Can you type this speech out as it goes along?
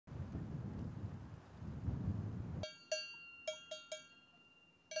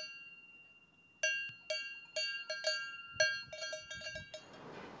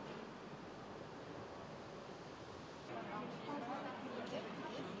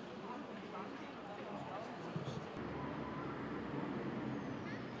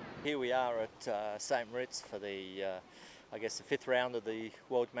Here we are at St. Moritz for the, I guess, the 5th round of the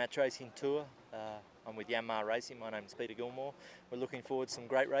World Match Racing Tour. I'm with YANMAR Racing. My name's Peter Gilmore. We're looking forward to some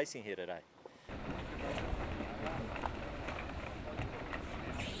great racing here today.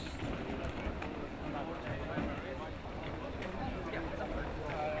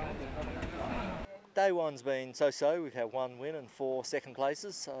 Day one's been so-so. We've had 1 win and 4 second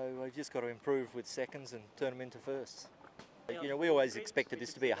places, so we've just got to improve with seconds and turn them into firsts. You know, we always expected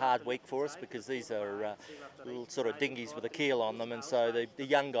this to be a hard week for us because these are little sort of dinghies with a keel on them, and so the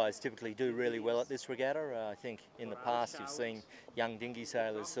young guys typically do really well at this regatta. I think in the past you've seen young dinghy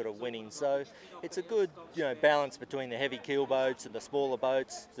sailors sort of winning, so it's a good, you know, balance between the heavy keel boats and the smaller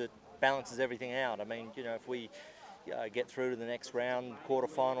boats that balances everything out. I mean, you know, if we get through to the next round,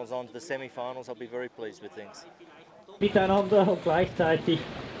 quarterfinals on to the semi-finals, I'll be very pleased with things. Miteinander und gleichzeitig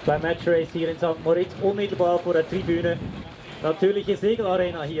beim Match Race hier in St. Moritz, unmittelbar vor der Tribüne. Natürliche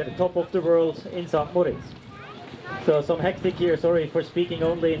Segelarena here, the top of the world in St. Moritz. So some hectic here, sorry for speaking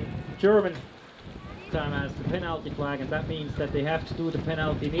only in German. Time has the penalty flag, and that means that they have to do the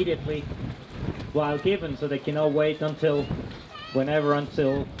penalty immediately while given, so they cannot wait until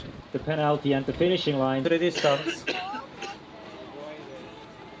the penalty and the finishing line. Distanz.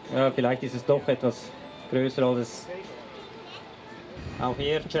 Ja, vielleicht ist es doch etwas größer als auch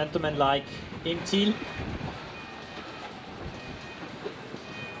hier, gentleman-like im Ziel.